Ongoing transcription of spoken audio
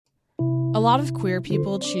A lot of queer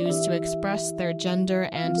people choose to express their gender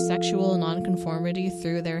and sexual nonconformity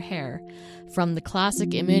through their hair, from the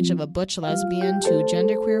classic image of a butch lesbian to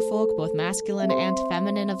genderqueer folk, both masculine and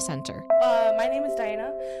feminine of center. My name is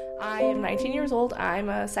Diana. I am 19 years old. I'm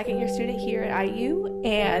a second-year student here at IU,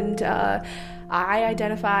 and I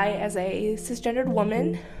identify as a cisgendered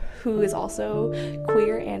woman who is also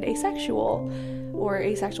queer and asexual, or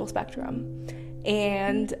asexual spectrum.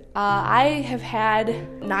 And I have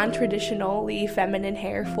had non-traditionally feminine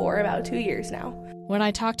hair for about 2 years now. When I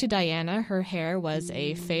talked to Diana, her hair was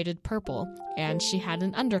a faded purple, and she had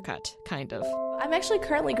an undercut, kind of. I'm actually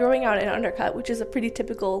currently growing out an undercut, which is a pretty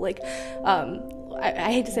typical,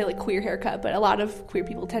 I hate to say queer haircut, but a lot of queer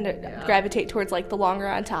people tend to gravitate towards the longer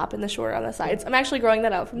on top and the shorter on the sides. I'm actually growing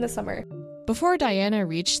that out from this summer. Before Diana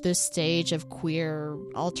reached this stage of queer,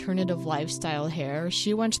 alternative lifestyle hair,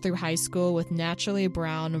 she went through high school with naturally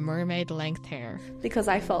brown, mermaid-length hair. Because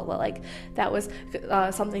I felt that, that was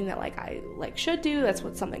something that, I should do. That's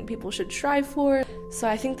something people should strive for. So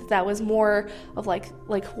I think that was more of,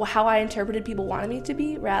 how I interpreted people wanted me to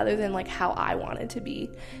be rather than, how I wanted to be.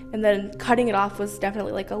 And then cutting it off was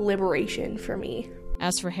definitely, a liberation for me.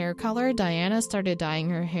 As for hair color, Diana started dyeing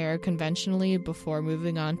her hair conventionally before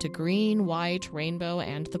moving on to green, white, rainbow,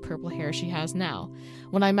 and the purple hair she has now.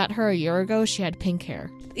 When I met her a year ago, she had pink hair.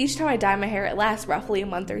 Each time I dye my hair, it lasts roughly a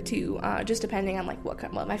month or two, just depending on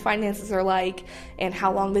what my finances are like and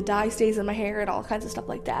how long the dye stays in my hair and all kinds of stuff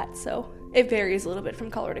like that. So it varies a little bit from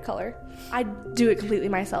color to color. I do it completely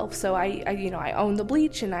myself, so I own the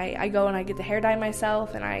bleach, and I go and I get the hair dye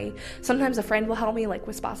myself, and sometimes a friend will help me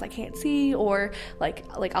with spots I can't see, or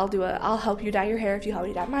I'll help you dye your hair if you help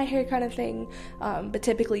me dye my hair kind of thing. But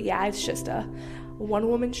typically, it's just a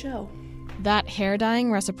one-woman show. That hair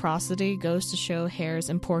dyeing reciprocity goes to show hair's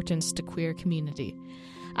importance to queer community.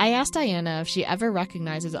 I asked Diana if she ever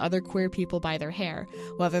recognizes other queer people by their hair,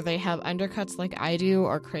 whether they have undercuts like I do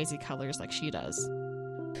or crazy colors like she does.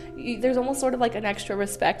 There's almost sort of an extra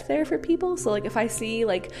respect there for people. So if I see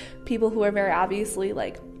people who are very obviously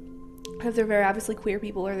if they're very obviously queer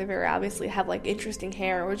people, or they very obviously have interesting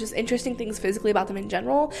hair, or just interesting things physically about them in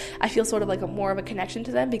general, I feel sort of more of a connection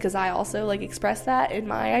to them, because I also express that in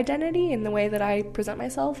my identity in the way that I present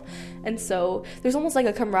myself. And so there's almost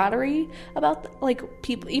a camaraderie about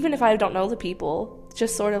people, even if I don't know the people,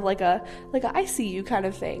 just sort of a I see you kind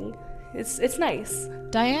of thing. It's nice.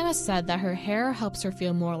 Diana said that her hair helps her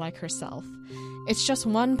feel more like herself. It's just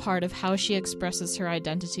one part of how she expresses her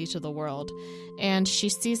identity to the world, and she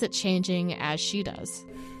sees it changing as she does.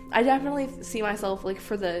 I definitely see myself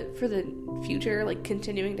for the future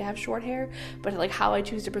continuing to have short hair, but how I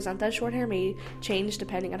choose to present that short hair may change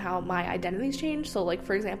depending on how my identities change. So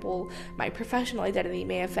for example, my professional identity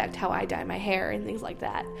may affect how I dye my hair and things like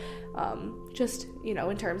that. Just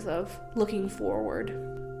in terms of looking forward.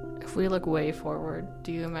 If we look way forward,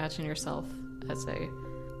 do you imagine yourself as a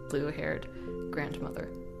blue-haired grandmother?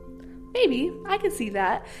 Maybe. I could see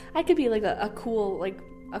that. I could be a cool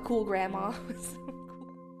grandma.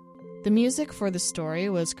 The music for the story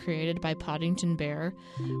was created by Poddington Bear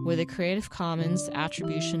with a Creative Commons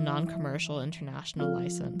Attribution Non-Commercial International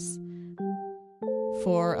License.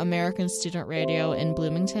 For American Student Radio in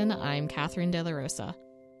Bloomington, I'm Catherine De La Rosa.